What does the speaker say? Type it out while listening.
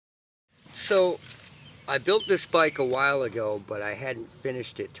So I built this bike a while ago, but I hadn't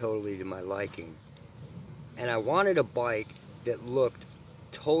finished it totally to my liking. And I wanted a bike that looked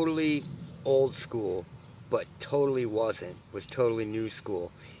totally old school, but totally wasn't. Was totally new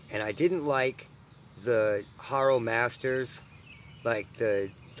school. And I didn't like the Haro Masters, like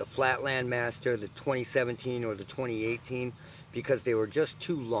the Flatland Master, the 2017 or the 2018, because they were just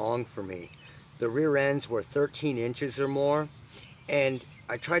too long for me. The rear ends were 13 inches or more, and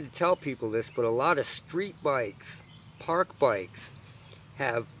I tried to tell people this, but a lot of street bikes, park bikes,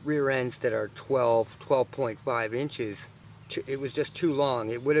 have rear ends that are 12.5 inches. It was just too long.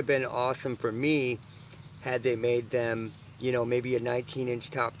 It would have been awesome for me had they made them, you know, maybe a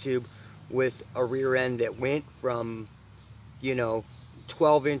 19-inch top tube with a rear end that went from, you know,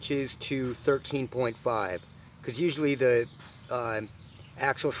 12 inches to 13.5, because usually the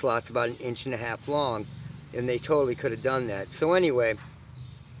axle slot's about 1.5 inches long, and they totally could have done that. So anyway,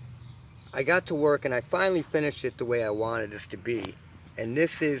 I got to work and I finally finished it the way I wanted this to be. And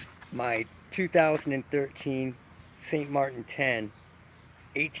this is my 2013 St. Martin 10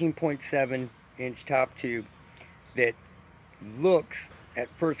 18.7 inch top tube that looks at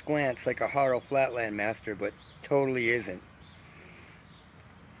first glance like a Haro Flatland Master, but totally isn't.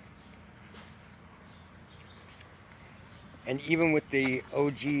 And even with the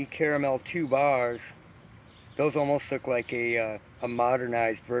OG Caramel 2 bars, those almost look like a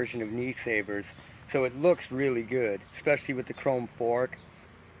modernized version of knee savers. So it looks really good, especially with the chrome fork.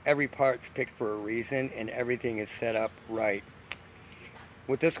 Every part's picked for a reason and everything is set up right.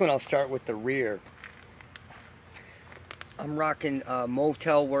 With this one, I'll start with the rear. I'm rocking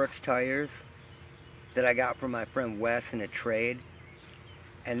Motel Works tires that I got from my friend Wes in a trade.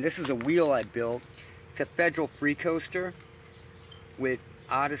 And this is a wheel I built. It's a Federal Free Coaster with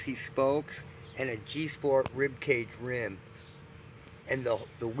Odyssey spokes and a Gsport ribcage rim. And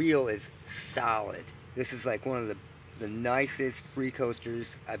the wheel is solid. This is like one of the nicest free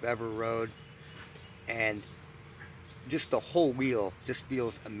coasters I've ever rode. And just the whole wheel just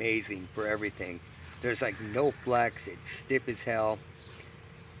feels amazing for everything. There's like no flex, it's stiff as hell.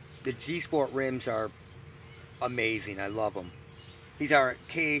 The Gsport rims are amazing, I love them. These are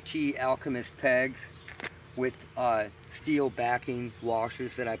KHE Alchemist pegs with steel backing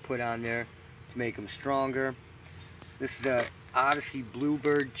washers that I put on there to make them stronger. This is a Odyssey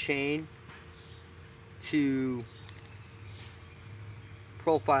Bluebird chain to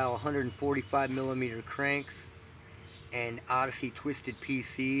profile 145mm cranks and Odyssey twisted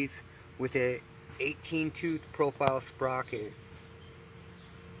PCs with a 18-tooth profile sprocket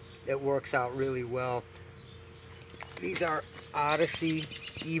that works out really well. These are Odyssey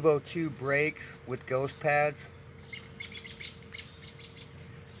Evo 2 brakes with ghost pads.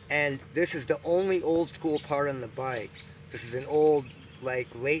 And this is the only old school part on the bike. This is an old, like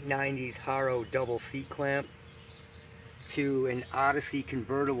late 90s Haro double seat clamp to an Odyssey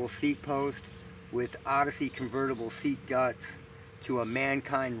convertible seat post with Odyssey convertible seat guts to a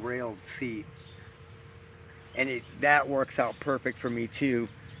Mankind railed seat. And that works out perfect for me too,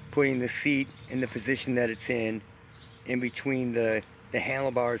 putting the seat in the position that it's in between the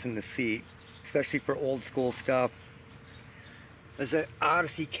handlebars and the seat, especially for old school stuff. There's an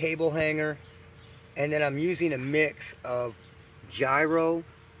Odyssey cable hanger, and then I'm using a mix of gyro,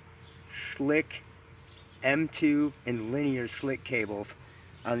 slick, M2, and linear slick cables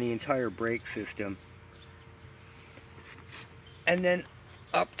on the entire brake system. And then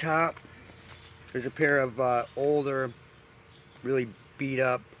up top, there's a pair of older, really beat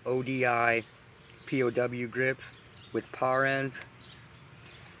up ODI POW grips with par ends,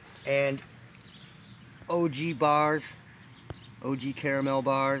 and OG bars, OG caramel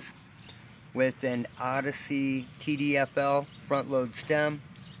bars with an Odyssey TDFL front load stem.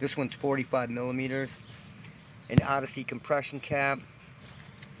 This one's 45mm. An Odyssey compression cap,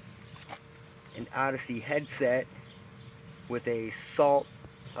 an Odyssey headset with a Salt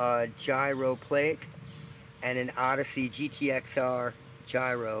gyro plate, and an Odyssey GTXR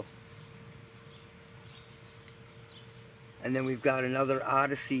gyro. And then we've got another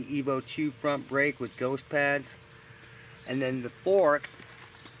Odyssey Evo 2 front brake with ghost pads. And then the fork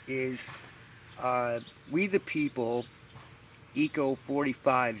is We the People Eco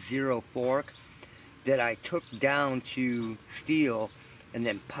 45 Zero fork that I took down to steel and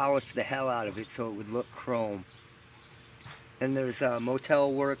then polished the hell out of it so it would look chrome. And there's a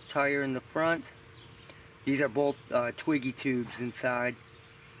Motel Work tire in the front. These are both Twiggy tubes inside.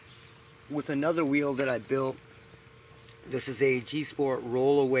 With another wheel that I built, this is a Gsport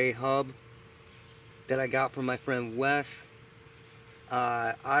rollaway hub that I got from my friend Wes.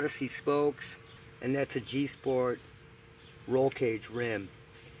 Odyssey spokes, and that's a Gsport roll cage rim.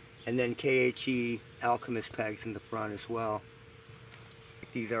 and then KHE Alchemist pegs in the front as well.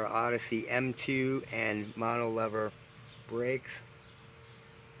 These are Odyssey M2 and mono lever brakes.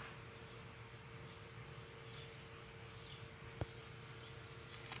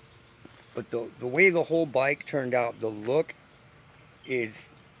 But the way the whole bike turned out, the look is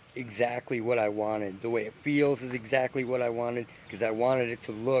exactly what I wanted. The way it feels is exactly what I wanted, because I wanted it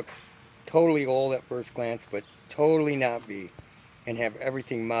to look totally old at first glance, but totally not be, and have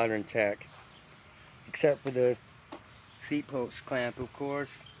everything modern tech, except for the seat post clamp, of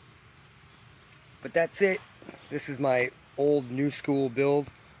course. But that's it. This is my old new school build,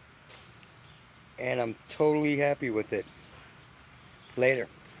 and I'm totally happy with it. Later.